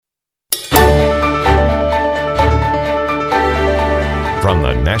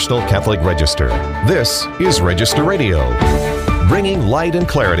National Catholic Register. This is Register Radio, bringing light and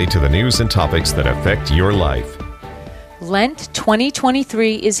clarity to the news and topics that affect your life. Lent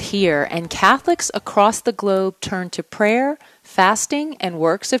 2023 is here, and Catholics across the globe turn to prayer, fasting, and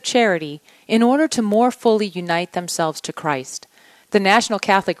works of charity in order to more fully unite themselves to Christ. The National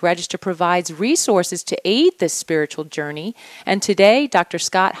Catholic Register provides resources to aid this spiritual journey, and today Dr.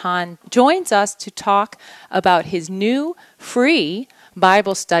 Scott Hahn joins us to talk about his new, free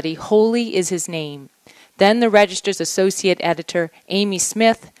Bible study, Holy is His Name. Then the Register's Associate Editor, Amy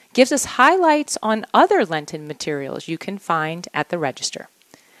Smith, gives us highlights on other Lenten materials you can find at the Register.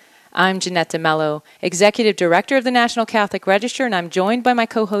 I'm Jeanette DeMello, Executive Director of the National Catholic Register, and I'm joined by my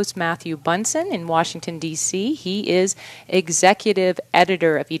co-host Matthew Bunson in Washington, D.C. He is Executive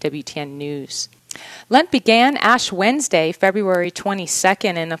Editor of EWTN News. Lent began Ash Wednesday, February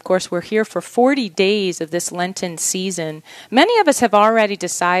 22nd, and of course we're here for 40 days of this Lenten season. Many of us have already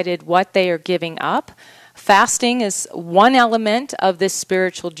decided what they are giving up. Fasting is one element of this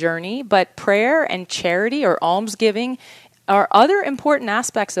spiritual journey, but prayer and charity or almsgiving are other important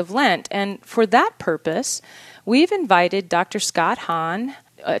aspects of Lent. And for that purpose, we've invited Dr. Scott Hahn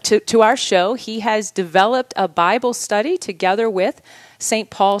to our show. He has developed a Bible study together with St.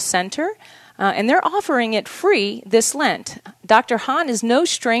 Paul Center, and they're offering it free this Lent. Dr. Hahn is no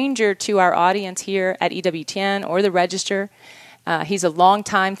stranger to our audience here at EWTN or the Register. He's a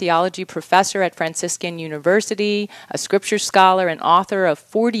longtime theology professor at Franciscan University, a scripture scholar and author of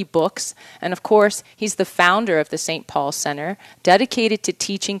 40 books, and of course, he's the founder of the St. Paul Center, dedicated to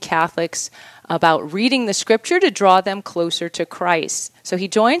teaching Catholics about reading the scripture to draw them closer to Christ. So he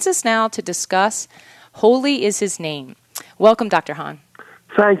joins us now to discuss Holy is His Name. Welcome, Dr. Hahn.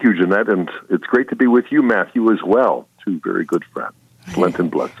 Thank you, Jeanette, and it's great to be with you, Matthew, as well. Two very good friends. Lenten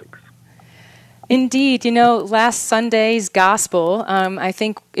blessings. Indeed. You know, last Sunday's gospel, I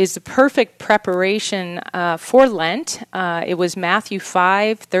think, is the perfect preparation for Lent. It was Matthew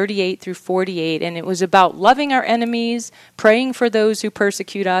 5:38 through 48, and it was about loving our enemies, praying for those who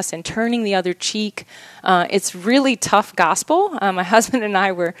persecute us, and turning the other cheek. It's really tough gospel. My husband and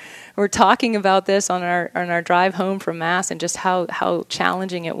I were talking about this on our drive home from Mass and just how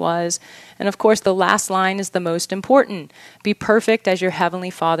challenging it was. And of course, the last line is the most important. Be perfect as your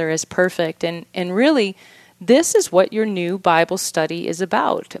Heavenly Father is perfect. And really, this is what your new Bible study is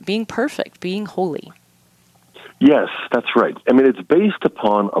about, being perfect, being holy. Yes, that's right. I mean, it's based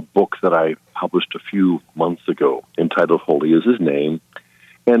upon a book that I published a few months ago entitled Holy is His Name.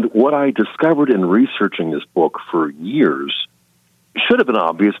 And what I discovered in researching this book for years should have been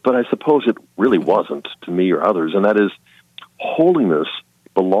obvious, but I suppose it really wasn't to me or others, and that is holiness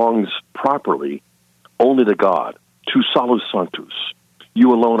belongs properly only to God, to Salus Sanctus.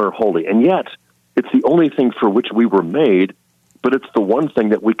 You alone are holy. And yet, it's the only thing for which we were made, but it's the one thing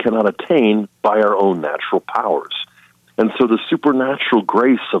that we cannot attain by our own natural powers. And so the supernatural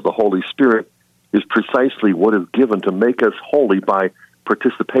grace of the Holy Spirit is precisely what is given to make us holy by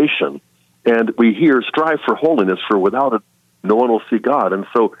participation. And we here strive for holiness, for without it, no one will see God. And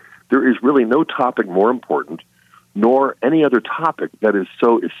so there is really no topic more important, nor any other topic that is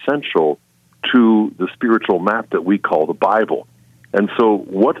so essential to the spiritual map that we call the Bible. And so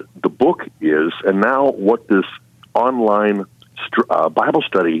what the book is, and now what this online Bible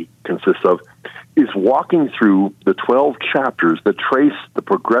study consists of, is walking through the 12 chapters that trace the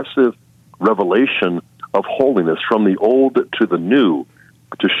progressive revelation of holiness from the old to the new,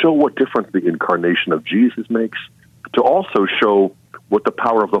 to show what difference the incarnation of Jesus makes, to also show what the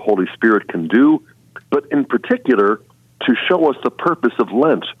power of the Holy Spirit can do, but in particular, to show us the purpose of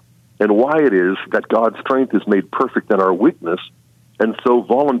Lent and why it is that God's strength is made perfect in our weakness. And so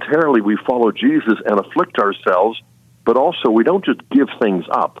voluntarily we follow Jesus and afflict ourselves, but also we don't just give things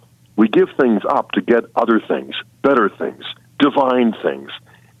up. We give things up to get other things, better things, divine things.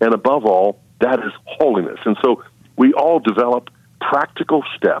 And above all, that is holiness. And so we all develop practical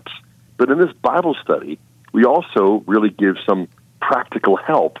steps. But in this Bible study, we also really give some practical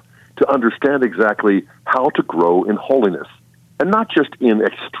help to understand exactly how to grow in holiness, and not just in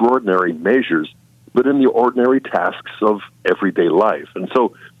extraordinary measures, but in the ordinary tasks of everyday life. And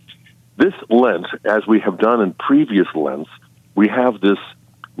so this Lent, as we have done in previous Lents, we have this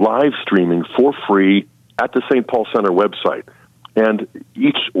live streaming for free at the St. Paul Center website. And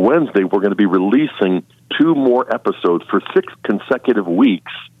each Wednesday, we're going to be releasing 2 more episodes for 6 consecutive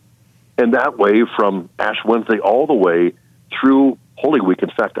weeks. And that way, from Ash Wednesday all the way through Holy Week, in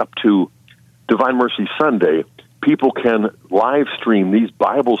fact, up to Divine Mercy Sunday, people can live stream these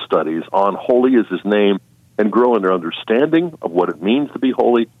Bible studies on Holy is His Name and grow in their understanding of what it means to be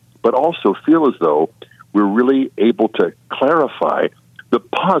holy, but also feel as though we're really able to clarify the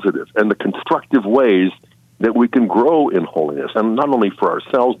positive and the constructive ways that we can grow in holiness, and not only for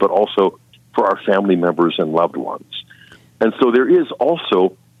ourselves, but also for our family members and loved ones. And so there is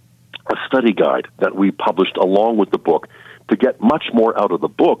also a study guide that we published along with the book to get much more out of the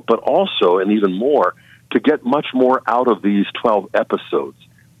book, but also, and even more, to get much more out of these 12 episodes.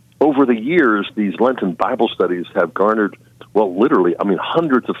 Over the years, these Lenten Bible studies have garnered, well, literally,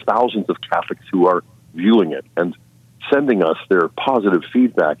 hundreds of thousands of Catholics who are viewing it and sending us their positive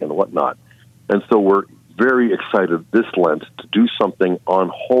feedback and whatnot. And so we're very excited this Lent to do something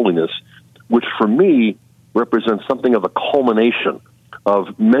on holiness, which for me represents something of a culmination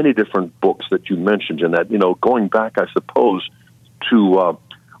of many different books that you mentioned, and that, going back, I suppose, to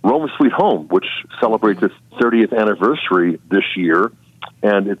Rome Sweet Home, which celebrates its 30th anniversary this year,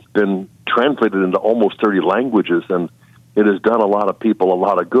 and it's been translated into almost 30 languages, and it has done a lot of people a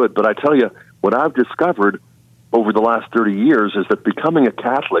lot of good. But I tell you, what I've discovered over the last 30 years is that becoming a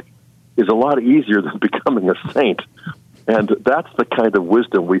Catholic is a lot easier than becoming a saint. And that's the kind of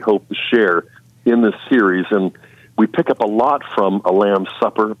wisdom we hope to share in this series. And we pick up a lot from A Lamb's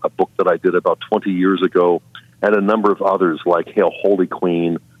Supper, a book that I did about 20 years ago, and a number of others like Hail, Holy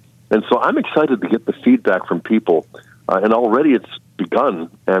Queen. And so I'm excited to get the feedback from people. And already it's begun,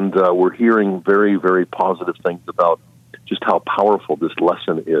 and we're hearing very, very positive things about just how powerful this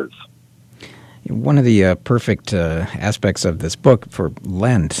lesson is. One of the perfect aspects of this book for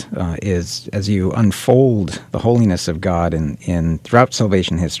Lent is as you unfold the holiness of God in throughout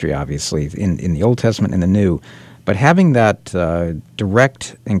salvation history, obviously, in the Old Testament and the New, but having that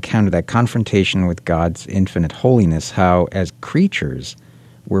direct encounter, that confrontation with God's infinite holiness, how as creatures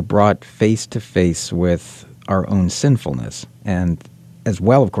we're brought face to face with our own sinfulness, and as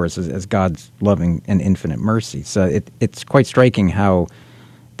well, of course, as God's loving and infinite mercy. So it's quite striking how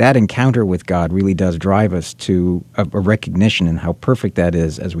that encounter with God really does drive us to a recognition in how perfect that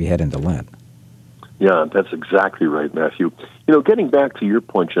is as we head into Lent. Yeah, that's exactly right, Matthew. Getting back to your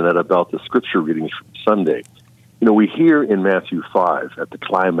point, Jeanette, about the scripture readings from Sunday, we hear in Matthew 5, at the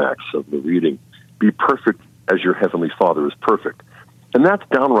climax of the reading, "Be perfect as your heavenly Father is perfect." And that's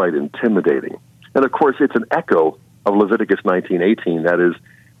downright intimidating. And of course, it's an echo of Leviticus 19:18, that is,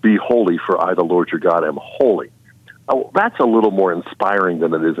 "Be holy, for I, the Lord your God, am holy." Oh, that's a little more inspiring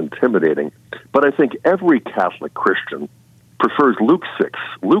than it is intimidating. But I think every Catholic Christian prefers Luke 6.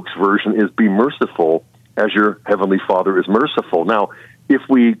 Luke's version is, "Be merciful as your heavenly Father is merciful." Now, if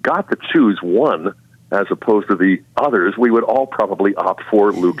we got to choose one as opposed to the others, we would all probably opt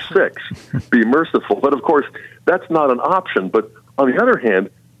for Luke 6, "Be merciful." But of course, that's not an option. But on the other hand,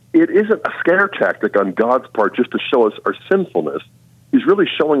 it isn't a scare tactic on God's part just to show us our sinfulness. He's really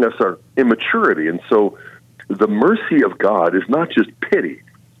showing us our immaturity. And so the mercy of God is not just pity,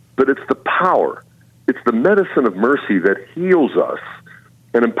 but it's the power. It's the medicine of mercy that heals us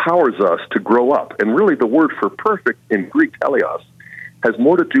and empowers us to grow up. And really the word for perfect in Greek, teleos, has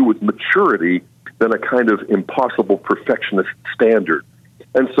more to do with maturity than a kind of impossible perfectionist standard.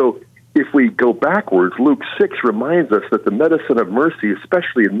 And so if we go backwards, Luke 6 reminds us that the medicine of mercy,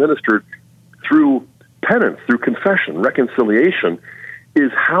 especially administered through penance, through confession, reconciliation,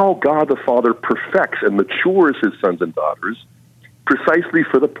 is how God the Father perfects and matures his sons and daughters precisely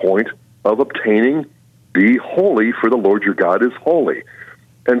for the point of obtaining, "Be holy, for the Lord your God is holy."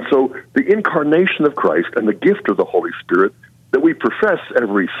 And so the incarnation of Christ and the gift of the Holy Spirit that we profess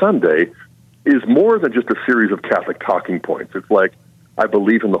every Sunday is more than just a series of Catholic talking points. It's like, I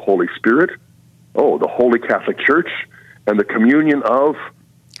believe in the Holy Spirit, the Holy Catholic Church, and the communion of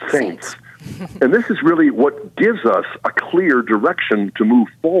saints. And this is really what gives us a clear direction to move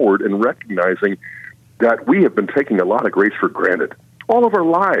forward in recognizing that we have been taking a lot of grace for granted all of our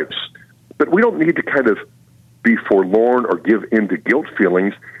lives. But we don't need to kind of be forlorn or give in to guilt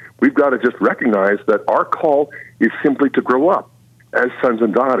feelings. We've got to just recognize that our call is simply to grow up as sons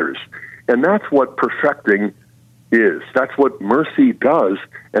and daughters. And that's what perfecting is. That's what mercy does,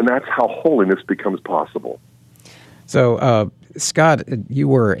 and that's how holiness becomes possible. So, Scott, you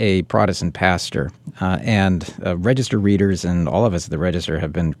were a Protestant pastor, and register readers and all of us at the Register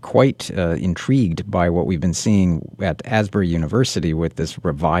have been quite intrigued by what we've been seeing at Asbury University with this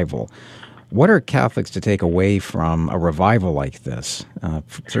revival. What are Catholics to take away from a revival like this,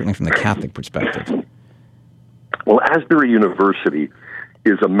 certainly from the Catholic perspective? Well, Asbury University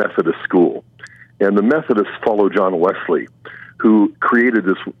is a Methodist school, and the Methodists follow John Wesley, who created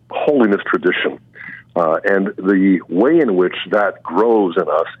this holiness tradition. And the way in which that grows in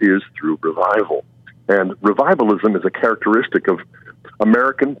us is through revival. And revivalism is a characteristic of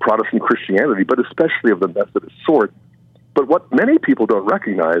American Protestant Christianity, but especially of the Methodist sort. But what many people don't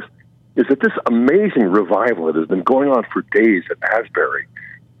recognize is that this amazing revival that has been going on for days at Asbury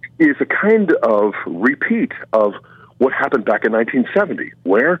is a kind of repeat of what happened back in 1970,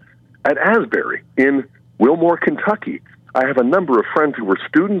 where at Asbury in Wilmore, Kentucky, I have a number of friends who were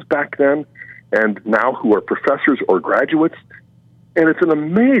students back then and now who are professors or graduates, and it's an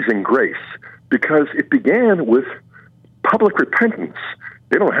amazing grace because it began with public repentance.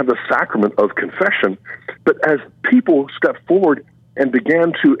 They don't have the sacrament of confession, but as people stepped forward and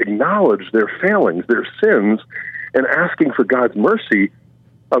began to acknowledge their failings, their sins, and asking for God's mercy,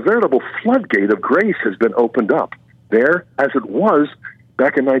 a veritable floodgate of grace has been opened up there as it was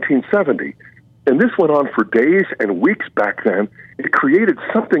back in 1970. And this went on for days and weeks back then. It created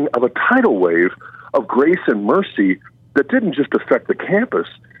something of a tidal wave of grace and mercy that didn't just affect the campus,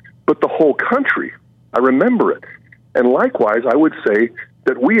 but the whole country. I remember it. And likewise, I would say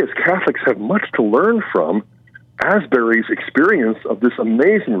that we as Catholics have much to learn from Asbury's experience of this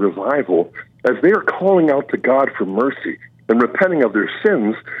amazing revival. As they are calling out to God for mercy and repenting of their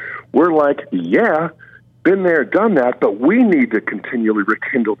sins, we're like, yeah, been there, done that, but we need to continually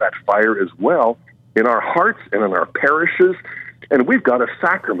rekindle that fire as well in our hearts and in our parishes. And we've got a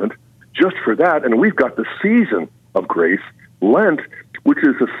sacrament just for that. And we've got the season of grace, Lent, which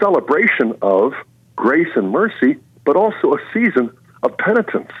is a celebration of grace and mercy, but also a season of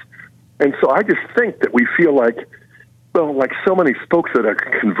penitence. And so I just think that we feel like, well, like so many spokes that are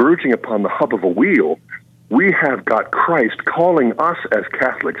converging upon the hub of a wheel, we have got Christ calling us as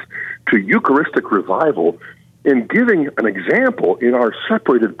Catholics to Eucharistic revival in giving an example in our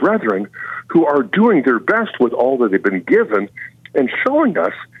separated brethren who are doing their best with all that they've been given and showing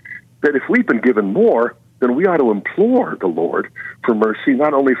us that if we've been given more, then we ought to implore the Lord for mercy,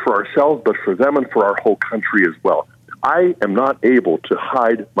 not only for ourselves, but for them and for our whole country as well. I am not able to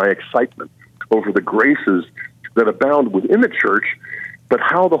hide my excitement over the graces that abound within the Church, but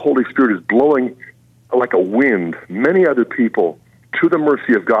how the Holy Spirit is blowing like a wind many other people to the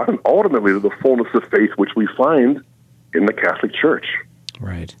mercy of God and ultimately to the fullness of faith which we find in the Catholic Church.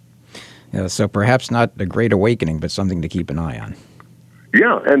 Right. Yeah, so perhaps not a great awakening, but something to keep an eye on.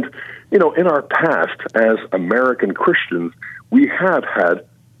 Yeah, and, in our past as American Christians, we have had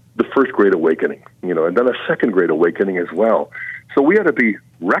the First Great Awakening, and then a Second Great Awakening as well. So we ought to be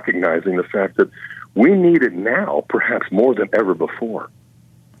recognizing the fact that we need it now, perhaps more than ever before.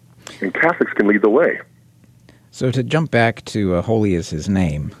 And Catholics can lead the way. So to jump back to Holy is His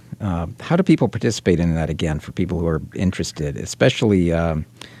Name, how do people participate in that again for people who are interested, especially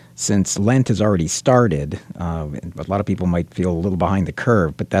since Lent has already started? A lot of people might feel a little behind the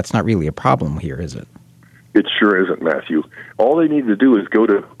curve, but that's not really a problem here, is it? It sure isn't, Matthew. All they need to do is go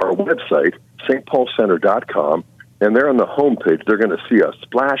to our website, stpaulcenter.com, and there on the homepage, they're going to see a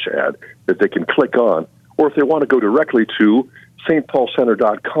splash ad that they can click on. Or if they want to go directly to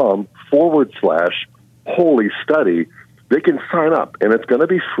stpaulcenter.com/holy study, they can sign up, and it's going to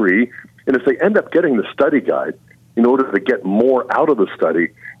be free. And if they end up getting the study guide, in order to get more out of the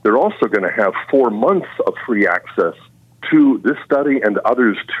study, they're also going to have 4 months of free access to this study and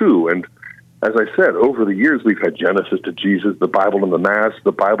others too. And as I said, over the years, we've had Genesis to Jesus, the Bible and the Mass,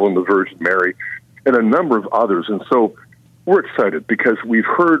 the Bible and the Virgin Mary, and a number of others. And so we're excited because we've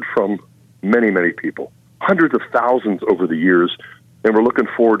heard from many, many people, hundreds of thousands over the years, and we're looking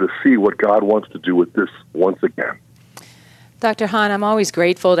forward to see what God wants to do with this once again. Dr. Hahn, I'm always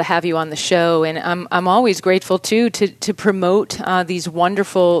grateful to have you on the show, and I'm always grateful, too, to promote these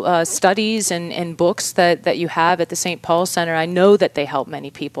wonderful studies and books that you have at the St. Paul Center. I know that they help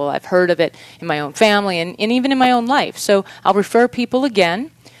many people. I've heard of it in my own family and even in my own life. So I'll refer people again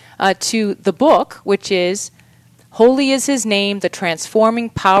to the book, which is Holy is His Name, The Transforming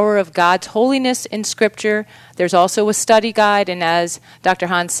Power of God's Holiness in Scripture. There's also a study guide, and as Dr.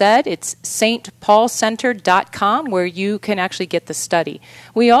 Hahn said, it's stpaulcenter.com where you can actually get the study.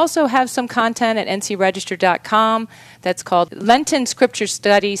 We also have some content at ncregister.com that's called Lenten Scripture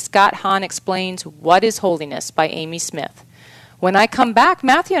Study, Scott Hahn Explains What is Holiness by Amy Smith. When I come back,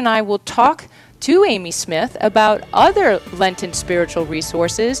 Matthew and I will talk to Amy Smith about other Lenten spiritual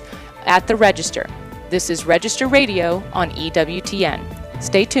resources at the Register. This is Register Radio on EWTN.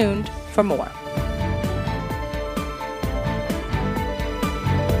 Stay tuned for more.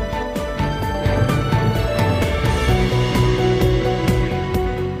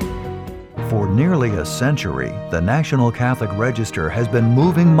 For nearly a century, the National Catholic Register has been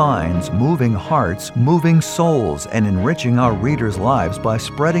moving minds, moving hearts, moving souls, and enriching our readers' lives by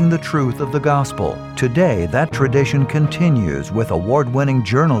spreading the truth of the gospel. Today, that tradition continues with award-winning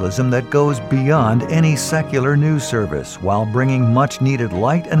journalism that goes beyond any secular news service, while bringing much-needed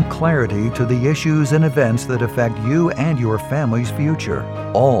light and clarity to the issues and events that affect you and your family's future,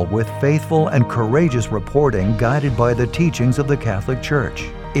 all with faithful and courageous reporting guided by the teachings of the Catholic Church.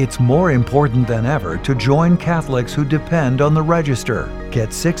 It's more important than ever to join Catholics who depend on the Register.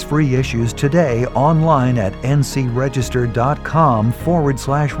 Get 6 free issues today online at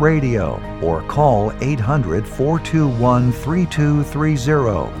ncregister.com/radio or call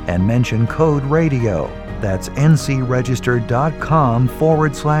 800-421-3230 and mention code RADIO. That's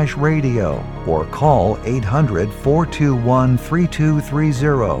ncregister.com/radio or call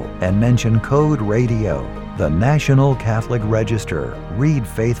 800-421-3230 and mention code RADIO. The National Catholic Register. Read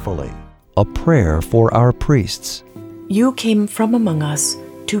faithfully. A prayer for our priests. You came from among us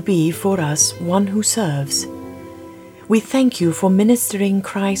to be for us one who serves. We thank you for ministering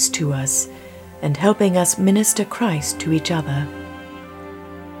Christ to us and helping us minister Christ to each other.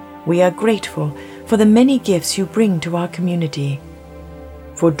 We are grateful for the many gifts you bring to our community,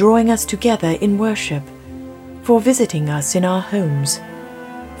 for drawing us together in worship, for visiting us in our homes,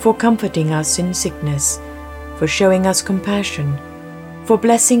 for comforting us in sickness, for showing us compassion, for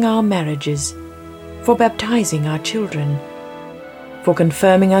blessing our marriages, for baptizing our children, for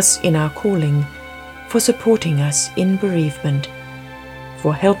confirming us in our calling, for supporting us in bereavement,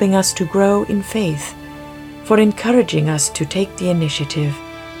 for helping us to grow in faith, for encouraging us to take the initiative,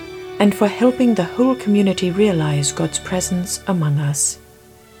 and for helping the whole community realize God's presence among us.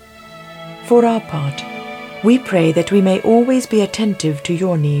 For our part, we pray that we may always be attentive to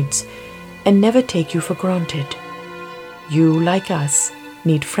your needs and never take you for granted. You, like us,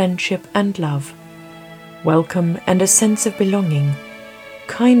 need friendship and love, welcome and a sense of belonging,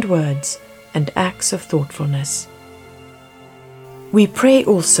 kind words and acts of thoughtfulness. We pray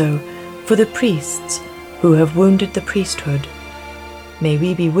also for the priests who have wounded the priesthood. May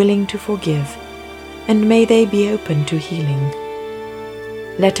we be willing to forgive, and may they be open to healing.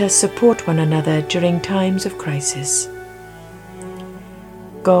 Let us support one another during times of crisis.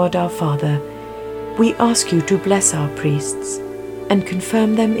 God our Father, we ask you to bless our priests and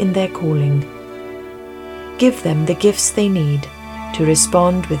confirm them in their calling. Give them the gifts they need to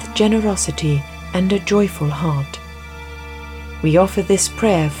respond with generosity and a joyful heart. We offer this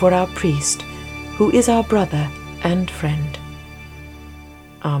prayer for our priest, who is our brother and friend.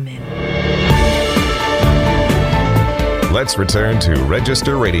 Amen. Let's return to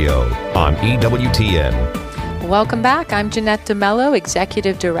Register Radio on EWTN. Welcome back. I'm Jeanette DeMello,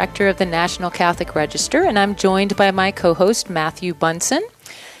 Executive Director of the National Catholic Register, and I'm joined by my co-host, Matthew Bunson.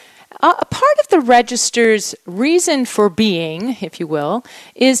 A part of the Register's reason for being, if you will,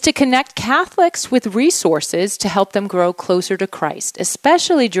 is to connect Catholics with resources to help them grow closer to Christ,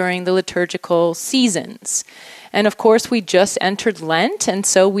 especially during the liturgical seasons. And of course, we just entered Lent, and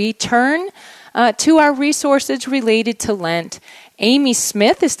so we turn to our resources related to Lent. Amy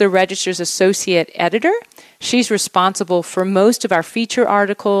Smith is the Register's Associate Editor. She's responsible for most of our feature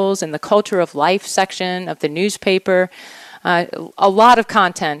articles in the Culture of Life section of the newspaper. A lot of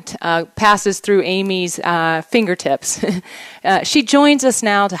content passes through Amy's fingertips. She joins us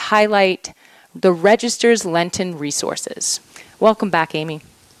now to highlight the Register's Lenten resources. Welcome back, Amy.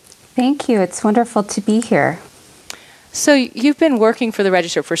 Thank you. It's wonderful to be here. So you've been working for the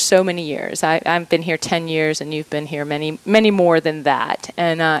Register for so many years. I've been here 10 years, and you've been here many more than that.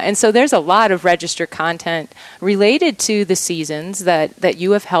 And so there's a lot of Register content related to the seasons that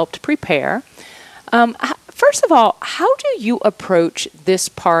you have helped prepare. First of all, how do you approach this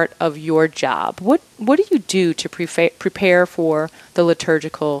part of your job? What do you do to prepare for the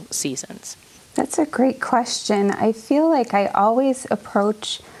liturgical seasons? That's a great question. I feel like I always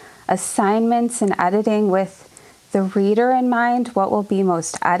approach assignments and editing with the reader in mind. What will be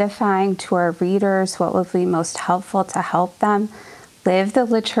most edifying to our readers? What will be most helpful to help them live the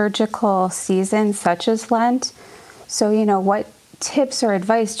liturgical season, such as Lent? So, what tips or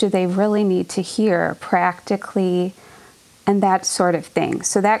advice do they really need to hear practically, and that sort of thing.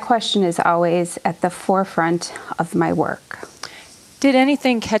 So that question is always at the forefront of my work.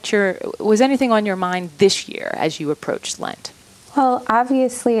 Was anything on your mind this year as you approached Lent? Well,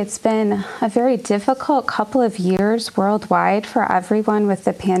 obviously it's been a very difficult couple of years worldwide for everyone with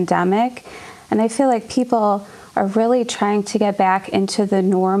the pandemic, and I feel like people are really trying to get back into the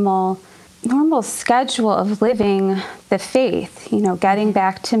normal schedule of living the faith, getting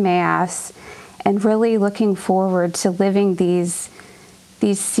back to Mass and really looking forward to living these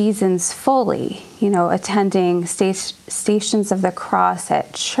these seasons fully, attending stations of the cross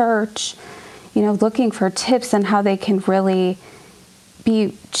at church, looking for tips on how they can really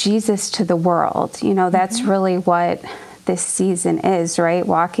be Jesus to the world. That's really what this season is, right?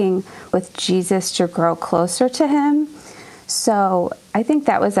 Walking with Jesus to grow closer to him. So I think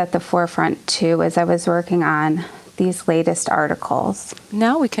that was at the forefront too as I was working on these latest articles.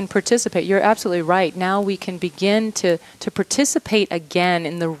 Now we can participate. You're absolutely right. Now we can begin to participate again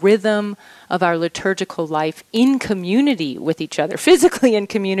in the rhythm of our liturgical life in community with each other, physically in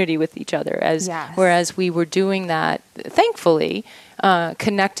community with each other, whereas we were doing that, thankfully,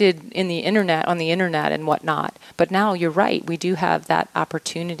 connected on the internet and whatnot. But now you're right, we do have that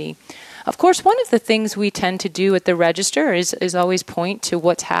opportunity. Of course, one of the things we tend to do at the Register is always point to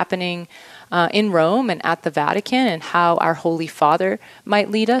what's happening in Rome and at the Vatican and how our Holy Father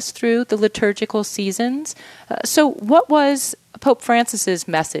might lead us through the liturgical seasons. So what was Pope Francis's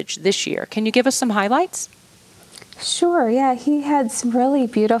message this year? Can you give us some highlights? Sure, yeah. He had some really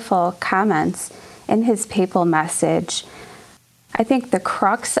beautiful comments in his papal message. I think the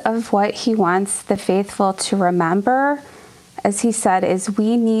crux of what he wants the faithful to remember, as he said, is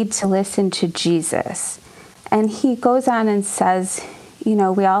we need to listen to Jesus. And he goes on and says, we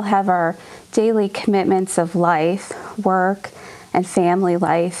all have our daily commitments of life, work and family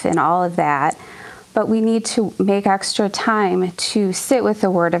life and all of that, but we need to make extra time to sit with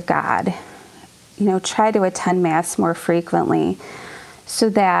the Word of God, try to attend Mass more frequently so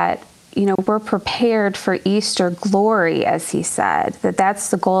that, we're prepared for Easter glory, as he said, that's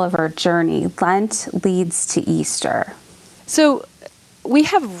the goal of our journey. Lent leads to Easter. So we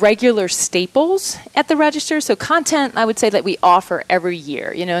have regular staples at the Register, so content I would say that we offer every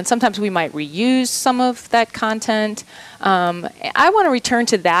year, and sometimes we might reuse some of that content. I want to return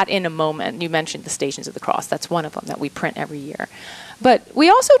to that in a moment. You mentioned the Stations of the Cross. That's one of them that we print every year. But we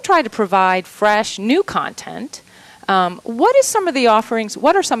also try to provide fresh, new content. What are some of the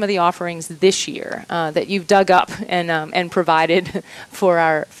offerings this year that you've dug up and provided for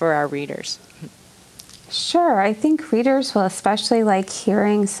our readers? Sure. I think readers will especially like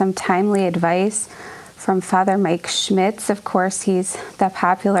hearing some timely advice from Father Mike Schmitz. Of course, he's the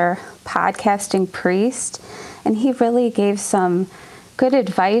popular podcasting priest, and he really gave some good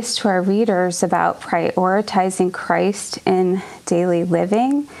advice to our readers about prioritizing Christ in daily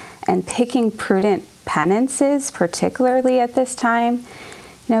living and picking prudent penances, particularly at this time.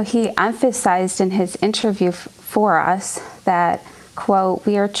 He emphasized in his interview for us that, quote,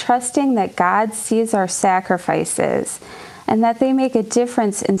 we are trusting that God sees our sacrifices and that they make a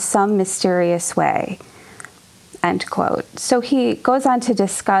difference in some mysterious way, end quote. So he goes on to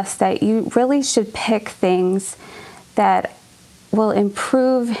discuss that you really should pick things that will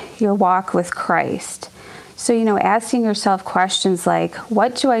improve your walk with Christ. So, asking yourself questions like,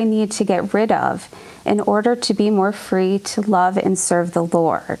 what do I need to get rid of in order to be more free to love and serve the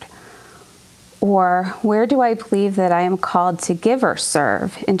Lord? Or where do I believe that I am called to give or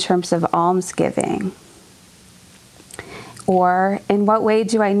serve in terms of almsgiving? Or in what way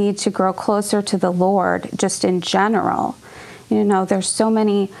do I need to grow closer to the Lord just in general? There's so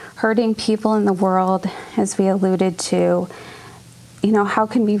many hurting people in the world, as we alluded to. How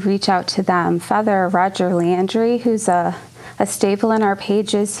can we reach out to them? Father Roger Landry, who's a staple in our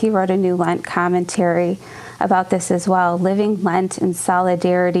pages, he wrote a new Lent commentary about this as well, living Lent in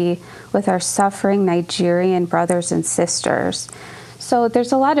solidarity with our suffering Nigerian brothers and sisters. So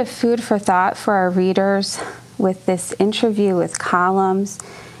there's a lot of food for thought for our readers with this interview with columns.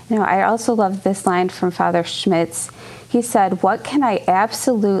 I also love this line from Father Schmitz. He said, what can I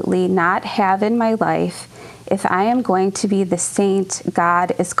absolutely not have in my life if I am going to be the saint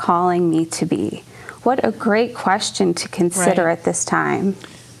God is calling me to be? What a great question to consider at this time.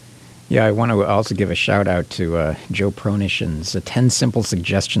 Yeah, I want to also give a shout out to Joe Pronishin's 10 Simple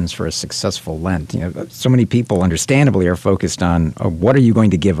Suggestions for a Successful Lent. So many people, understandably, are focused on what are you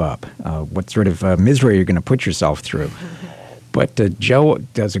going to give up? What sort of misery are you going to put yourself through? But Joe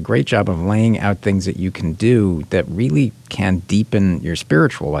does a great job of laying out things that you can do that really can deepen your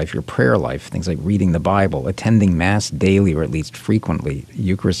spiritual life, your prayer life, things like reading the Bible, attending Mass daily or at least frequently,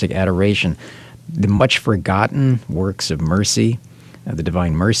 Eucharistic adoration, the much forgotten works of mercy, the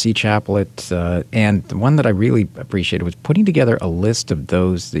Divine Mercy Chaplet, and the one that I really appreciated was putting together a list of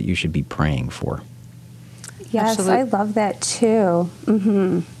those that you should be praying for. Yes, absolutely. I love that too.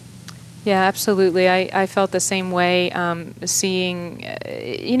 Mm-hmm. Yeah, absolutely. I felt the same way, seeing,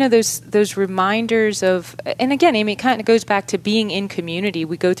 those reminders of, and again, Amy, it kind of goes back to being in community.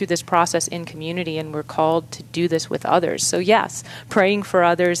 We go through this process in community, and we're called to do this with others. So yes, praying for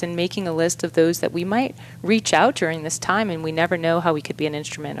others and making a list of those that we might reach out during this time, and we never know how we could be an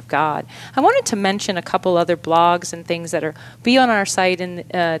instrument of God. I wanted to mention a couple other blogs and things that be on our site in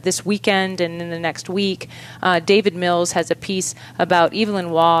this weekend and in the next week. David Mills has a piece about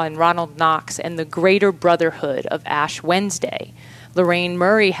Evelyn Waugh and Ronald Knox and the Greater Brotherhood of Ash Wednesday. Lorraine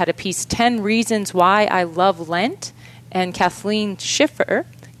Murray had a piece, 10 Reasons Why I Love Lent, and Kathy Schiffer,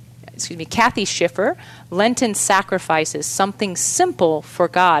 Lenten Sacrifices, Something Simple for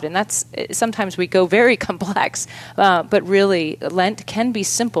God. And that's, sometimes we go very complex, but really Lent can be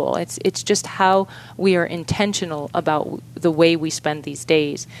simple. It's just how we are intentional about the way we spend these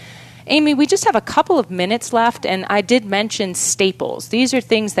days. Amy, we just have a couple of minutes left, and I did mention staples. These are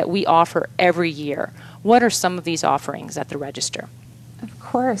things that we offer every year. What are some of these offerings at the Register? Of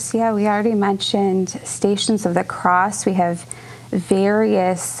course, yeah, we already mentioned Stations of the Cross. We have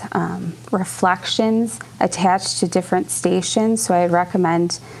various reflections attached to different stations, so I'd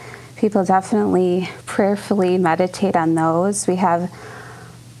recommend people definitely prayerfully meditate on those. We have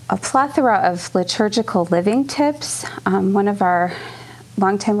a plethora of liturgical living tips. One of our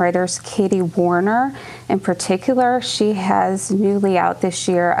longtime writers, Katie Warner, in particular, she has newly out this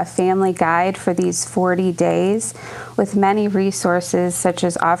year a family guide for these 40 days with many resources, such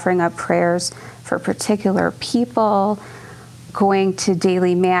as offering up prayers for particular people, going to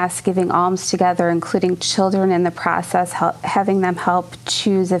daily mass, giving alms together, including children in the process, having them help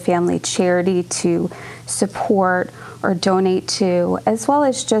choose a family charity to support or donate to, as well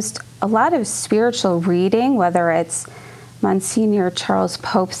as just a lot of spiritual reading, whether it's Monsignor Charles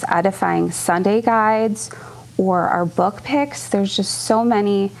Pope's Edifying Sunday Guides or our book picks. There's just so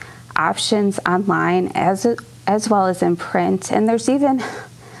many options online as well as in print. And there's even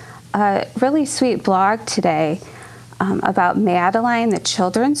a really sweet blog today about Madeline, the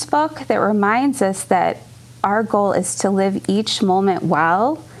children's book, that reminds us that our goal is to live each moment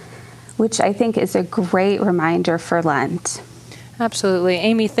well, which I think is a great reminder for Lent. Absolutely.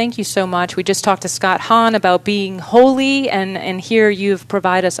 Amy, thank you so much. We just talked to Scott Hahn about being holy, and here you've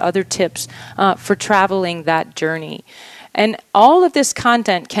provided us other tips for traveling that journey. And all of this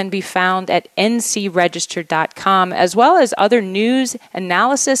content can be found at ncregister.com, as well as other news,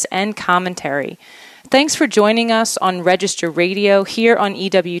 analysis, and commentary. Thanks for joining us on Register Radio here on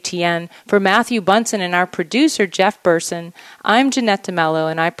EWTN. For Matthew Bunson and our producer, Jeff Burson, I'm Jeanette DeMello,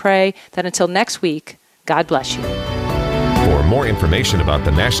 and I pray that until next week, God bless you. For more information about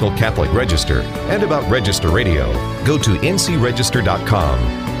the National Catholic Register and about Register Radio, go to ncregister.com.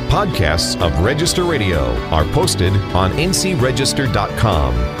 Podcasts of Register Radio are posted on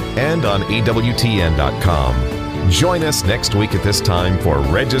ncregister.com and on EWTN.com. Join us next week at this time for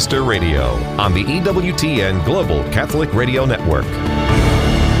Register Radio on the EWTN Global Catholic Radio Network.